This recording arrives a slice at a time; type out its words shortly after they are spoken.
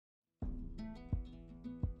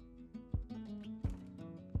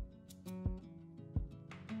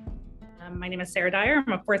My name is Sarah Dyer.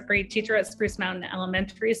 I'm a fourth grade teacher at Spruce Mountain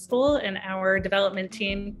Elementary School, and our development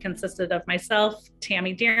team consisted of myself,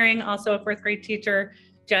 Tammy Deering, also a fourth grade teacher,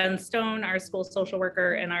 Jen Stone, our school social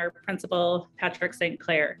worker, and our principal, Patrick St.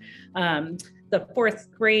 Clair. The fourth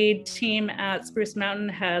grade team at Spruce Mountain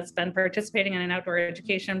has been participating in an outdoor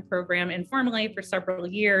education program informally for several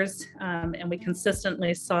years, and we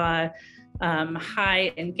consistently saw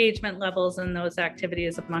high engagement levels in those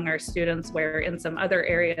activities among our students, where in some other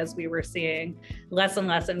areas we were seeing less and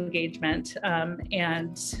less engagement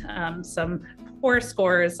and some poor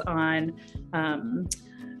scores on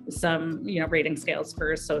some rating scales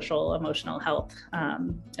for social emotional health,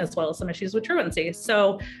 as well as some issues with truancy.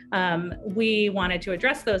 So we wanted to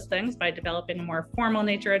address those things by developing a more formal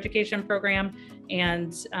nature education program.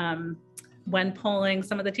 And when polling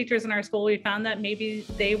some of the teachers in our school, we found that maybe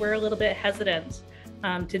they were a little bit hesitant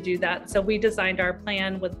to do that. So we designed our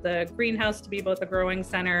plan with the greenhouse to be both a growing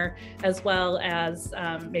center as well as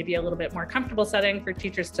maybe a little bit more comfortable setting for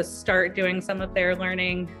teachers to start doing some of their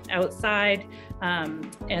learning outside.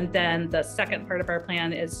 And then the second part of our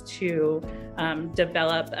plan is to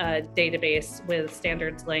develop a database with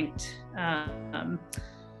standards linked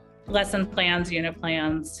lesson plans, unit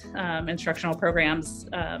plans, instructional programs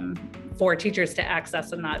for teachers to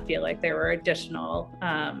access and not feel like there were additional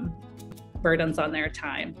burdens on their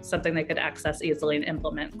time, something they could access easily and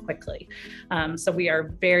implement quickly. So we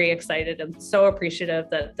are very excited and so appreciative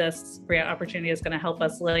that this grant opportunity is going to help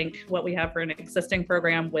us link what we have for an existing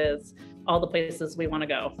program with all the places we want to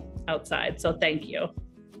go outside. So thank you.